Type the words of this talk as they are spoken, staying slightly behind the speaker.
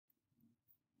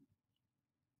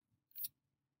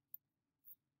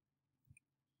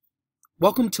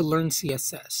Welcome to Learn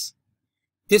CSS.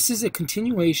 This is a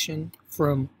continuation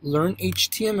from Learn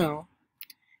HTML,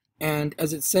 and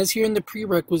as it says here in the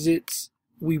prerequisites,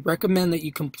 we recommend that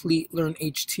you complete Learn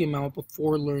HTML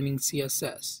before learning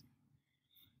CSS.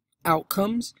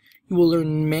 Outcomes: you will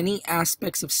learn many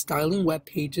aspects of styling web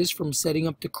pages, from setting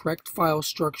up the correct file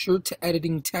structure to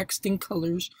editing text and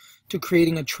colors to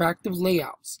creating attractive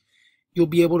layouts. You'll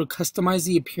be able to customize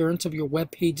the appearance of your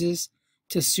web pages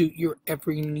to suit your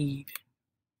every need.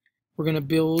 We're going to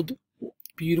build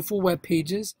beautiful web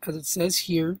pages, as it says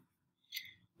here.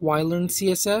 Why learn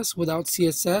CSS? Without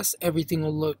CSS, everything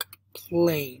will look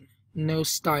plain, no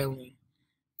styling.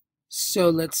 So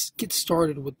let's get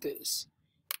started with this.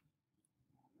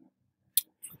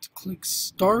 Let's click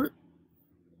Start.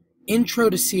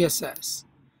 Intro to CSS.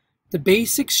 The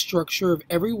basic structure of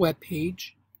every web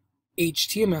page,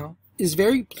 HTML, is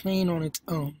very plain on its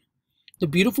own. The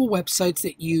beautiful websites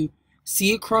that you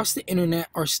see across the internet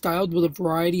are styled with a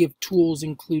variety of tools,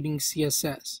 including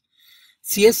CSS.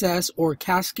 CSS, or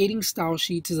Cascading Style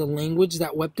Sheets, is a language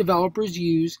that web developers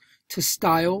use to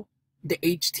style the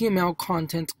HTML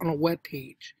content on a web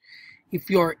page. If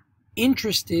you are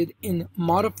interested in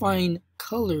modifying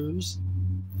colors,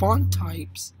 font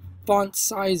types, font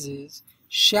sizes,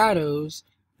 shadows,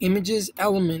 images,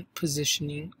 element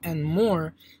positioning, and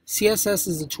more, CSS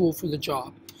is a tool for the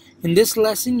job. In this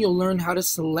lesson, you'll learn how to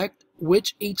select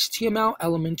which HTML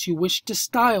elements you wish to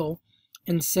style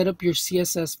and set up your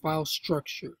CSS file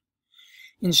structure.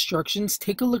 Instructions: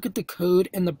 take a look at the code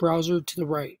and the browser to the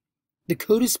right. The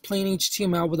code is plain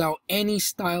HTML without any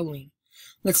styling.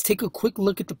 Let's take a quick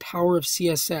look at the power of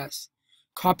CSS.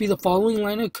 Copy the following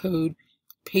line of code,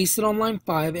 paste it on line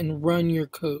 5, and run your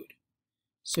code.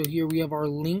 So here we have our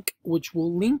link, which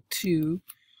will link to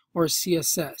our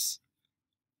CSS.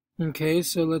 Okay,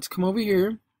 so let's come over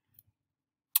here.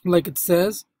 Like it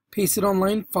says, paste it on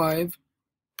line 5.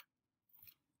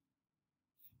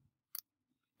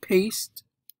 Paste.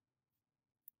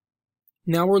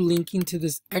 Now we're linking to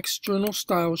this external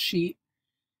style sheet.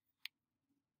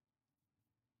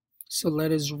 So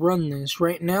let us run this.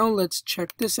 Right now, let's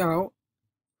check this out.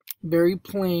 Very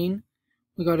plain.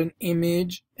 We got an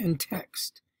image and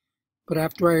text. But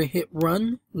after I hit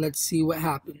run, let's see what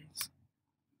happens.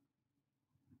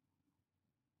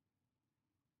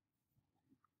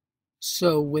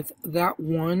 So with that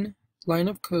one line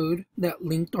of code that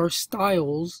linked our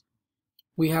styles,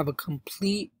 we have a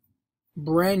complete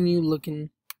brand new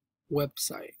looking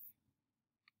website.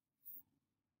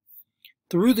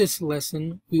 Through this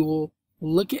lesson, we will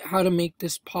look at how to make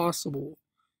this possible.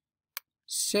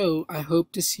 So I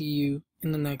hope to see you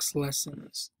in the next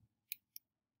lessons.